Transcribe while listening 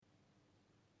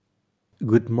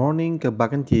Good morning các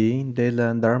bác anh chị, đây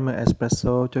là Dharma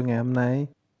Espresso cho ngày hôm nay.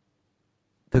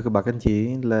 Thưa các bác anh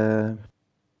chị, là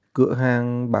cửa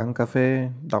hàng bán cà phê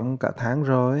đóng cả tháng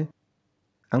rồi,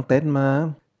 ăn Tết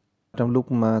mà. Trong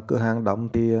lúc mà cửa hàng đóng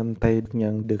thì thầy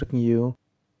nhận được rất nhiều,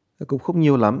 cũng không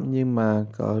nhiều lắm nhưng mà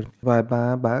có vài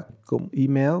ba bác cũng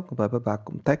email, vài ba bác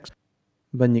cũng text.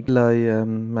 Và những lời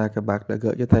mà các bác đã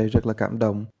gửi cho thầy rất là cảm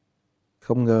động.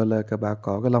 Không ngờ là các bác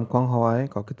có cái lòng quan hoài,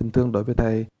 có cái tình thương đối với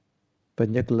thầy. Và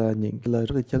nhất là những cái lời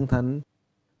rất là chân thành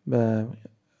và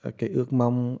cái ước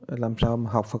mong làm sao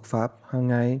mà học Phật Pháp hàng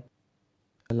ngày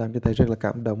làm cho thầy rất là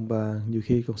cảm động và nhiều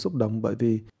khi cũng xúc động bởi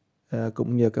vì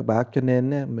cũng nhờ các bác cho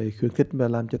nên mới khuyến khích và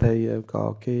làm cho thầy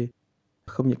có cái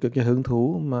không những cái hứng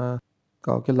thú mà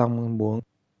có cái lòng muốn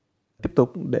tiếp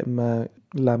tục để mà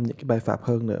làm những cái bài pháp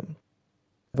hơn nữa.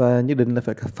 Và nhất định là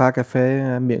phải pha cà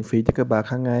phê miễn phí cho các bác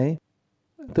hàng ngày.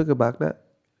 Thưa các bác đó,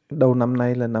 đầu năm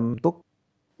nay là năm Tuất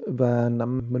và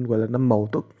năm mình gọi là năm Mậu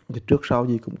Tuất, thì trước sau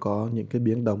gì cũng có những cái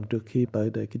biến động trước khi tới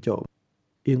đến cái chỗ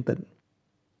yên tĩnh.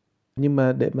 Nhưng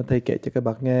mà để mà thầy kể cho các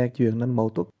bác nghe chuyện năm Mậu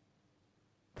Tuất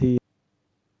thì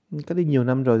cách đây nhiều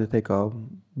năm rồi thì thầy có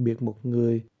biết một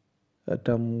người ở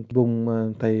trong vùng mà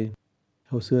thầy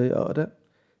hồi xưa ở đó,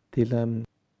 thì là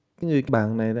cái người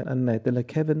bạn này, anh này tên là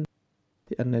Kevin.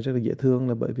 Thì anh này rất là dễ thương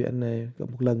là bởi vì anh này có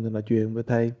một lần thì nói chuyện với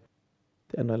thầy,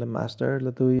 thì anh nói là Master,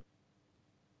 là tôi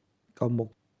có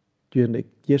một chuyện để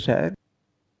chia sẻ.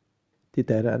 Thì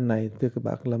tại ra anh này, thưa các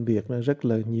bạn, làm việc nó rất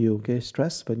là nhiều cái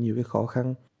stress và nhiều cái khó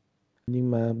khăn.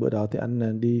 Nhưng mà bữa đó thì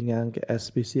anh đi ngang cái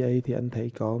SPCA thì anh thấy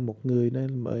có một người nó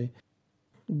mới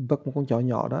vất một con chó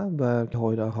nhỏ đó, và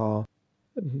hồi đó họ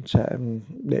sẽ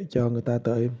để cho người ta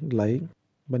tới lấy,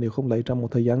 và nếu không lấy trong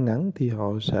một thời gian ngắn thì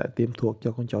họ sẽ tiêm thuốc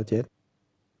cho con chó chết.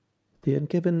 Thì anh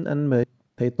Kevin anh mới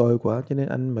thấy tội quá cho nên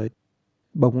anh mới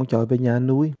bồng con chó về nhà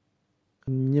nuôi.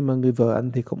 Nhưng mà người vợ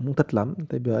anh thì cũng không thích lắm,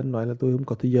 tại vì anh nói là tôi không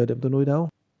có thời giờ để tôi nuôi đâu.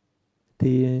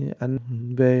 Thì anh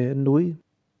về anh nuôi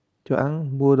cho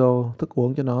ăn, mua đồ thức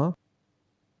uống cho nó,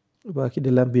 và khi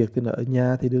đi làm việc thì nó ở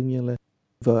nhà thì đương nhiên là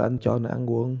vợ anh cho nó ăn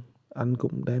uống, anh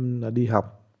cũng đem nó đi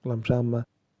học làm sao mà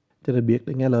cho nó biết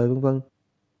để nghe lời vân vân.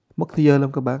 Mất thời giờ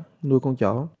lắm các bác, nuôi con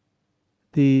chó.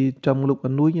 Thì trong lúc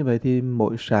anh nuôi như vậy thì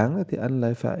mỗi sáng thì anh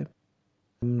lại phải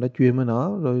nói chuyện với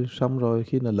nó, rồi xong rồi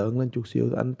khi nó lớn lên chút xíu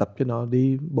thì anh tập cho nó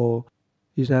đi bộ,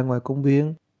 đi ra ngoài công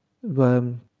viên. Và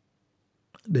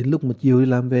đến lúc mà chiều đi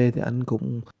làm về thì anh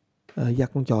cũng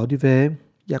dắt con chó đi về,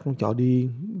 dắt con chó đi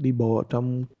đi bộ ở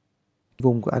trong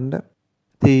vùng của anh đó.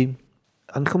 Thì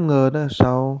anh không ngờ đó,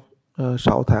 sau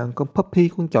 6 tháng con puppy,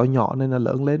 con chó nhỏ này là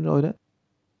lớn lên rồi đó.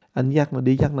 Anh dắt nó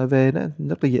đi dắt nó về đó,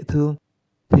 rất là dễ thương.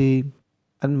 Thì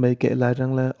anh mới kể lại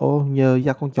rằng là nhờ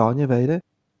dắt con chó như vậy đó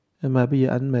mà bây giờ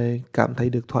anh mới cảm thấy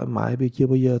được thoải mái, vì chưa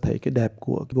bao giờ thấy cái đẹp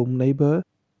của cái vùng neighbor,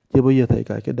 chưa bao giờ thấy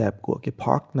cái đẹp của cái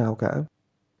park nào cả.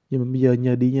 Nhưng mà bây giờ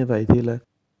nhờ đi như vậy thì là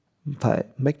phải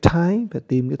make time, phải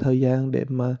tìm cái thời gian để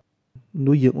mà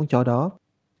nuôi dưỡng con chó đó.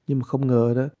 Nhưng mà không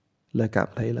ngờ đó là cảm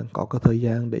thấy là có cái thời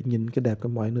gian để nhìn cái đẹp ở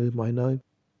mọi nơi mọi nơi.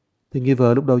 Thì người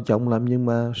vợ lúc đầu chồng lắm, nhưng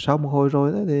mà sau một hồi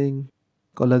rồi đó thì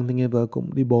có lần thì người vợ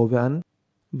cũng đi bộ với anh,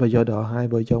 và do đó hai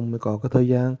vợ chồng mới có cái thời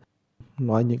gian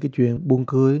nói những cái chuyện buồn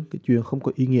cười, cái chuyện không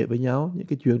có ý nghĩa với nhau, những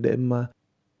cái chuyện để mà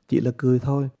chỉ là cười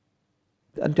thôi.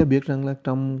 Thì anh cho biết rằng là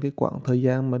trong cái quãng thời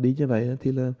gian mà đi như vậy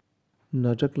thì là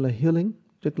nó rất là healing,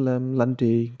 rất là lành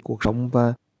trị cuộc sống,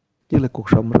 và chứ là cuộc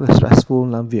sống rất là stressful,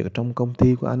 làm việc ở trong công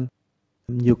ty của anh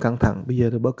nhiều căng thẳng. Bây giờ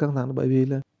thì bớt căng thẳng bởi vì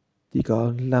là chỉ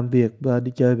có làm việc và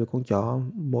đi chơi với con chó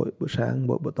mỗi bữa sáng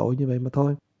mỗi bữa tối như vậy mà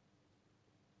thôi.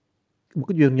 Một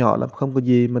cái chuyện nhỏ lắm, không có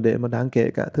gì mà để mà đáng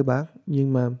kể cả thưa bác.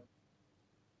 Nhưng mà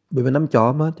bởi vì năm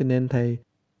chó mà, cho nên thầy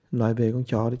nói về con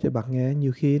chó để cho bác nghe.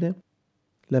 Nhiều khi đó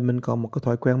là mình có một cái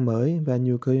thói quen mới, và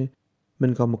nhiều khi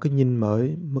mình có một cái nhìn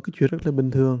mới, một cái chuyện rất là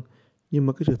bình thường, nhưng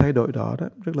mà cái sự thay đổi đó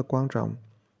rất là quan trọng.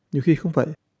 Nhiều khi không phải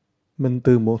mình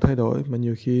tự muốn thay đổi, mà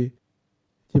nhiều khi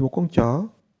chỉ một con chó,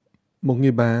 một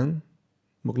người bạn,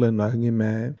 một lời nói của người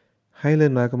mẹ, hay lời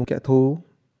nói của một kẻ thù,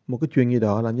 một cái chuyện gì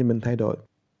đó làm cho mình thay đổi.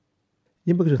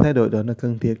 Nhưng mà cái sự thay đổi đó là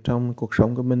cần thiết trong cuộc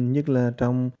sống của mình, nhất là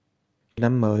trong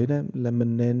năm mới đó, là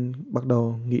mình nên bắt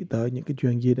đầu nghĩ tới những cái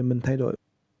chuyện gì để mình thay đổi.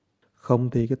 Không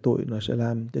thì cái tuổi nó sẽ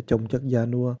làm cho chồng chất già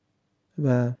nua.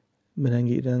 Và mình hãy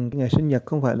nghĩ rằng cái ngày sinh nhật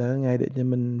không phải là cái ngày để cho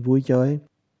mình vui chơi,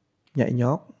 nhảy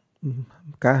nhót,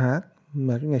 ca hát,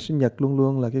 mà cái ngày sinh nhật luôn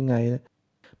luôn là cái ngày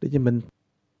để cho mình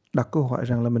đặt câu hỏi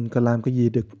rằng là mình cần làm cái gì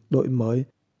được đổi mới,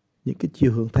 những cái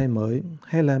chiều hướng thay mới,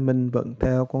 hay là mình vẫn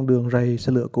theo con đường rầy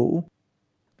xe lửa cũ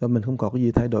và mình không có cái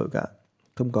gì thay đổi cả,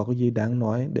 không có cái gì đáng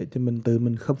nói để cho mình tự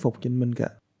mình khâm phục chính mình cả.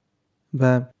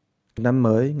 Và năm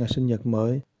mới, ngày sinh nhật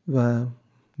mới, và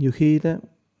nhiều khi đó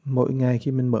mỗi ngày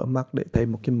khi mình mở mắt để thấy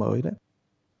một cái mới đó,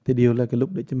 thì điều là cái lúc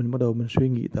để cho mình bắt đầu mình suy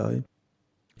nghĩ tới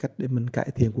cách để mình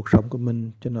cải thiện cuộc sống của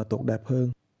mình cho nó tốt đẹp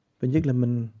hơn. Và nhất là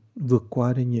mình vượt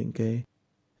qua đi những cái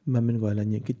mà mình gọi là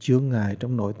những cái chướng ngại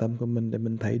trong nội tâm của mình để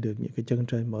mình thấy được những cái chân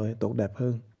trời mới tốt đẹp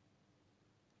hơn.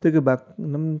 Thưa các bạn,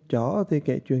 nắm chó thì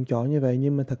kể chuyện chó như vậy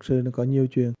nhưng mà thật sự là có nhiều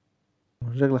chuyện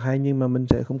rất là hay, nhưng mà mình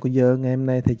sẽ không có giờ. Ngày hôm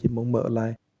nay thì chỉ muốn mở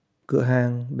lại cửa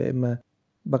hàng để mà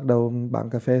bắt đầu bán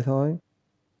cà phê thôi.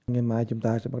 Ngày mai chúng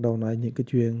ta sẽ bắt đầu nói những cái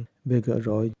chuyện về gỡ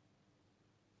rối.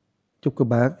 Chúc các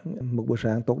bác một buổi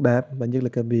sáng tốt đẹp, và nhất là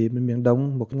các vị bên miền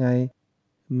Đông một ngày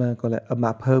mà có lẽ ấm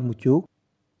áp hơn một chút,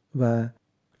 và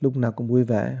lúc nào cũng vui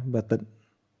vẻ và tĩnh.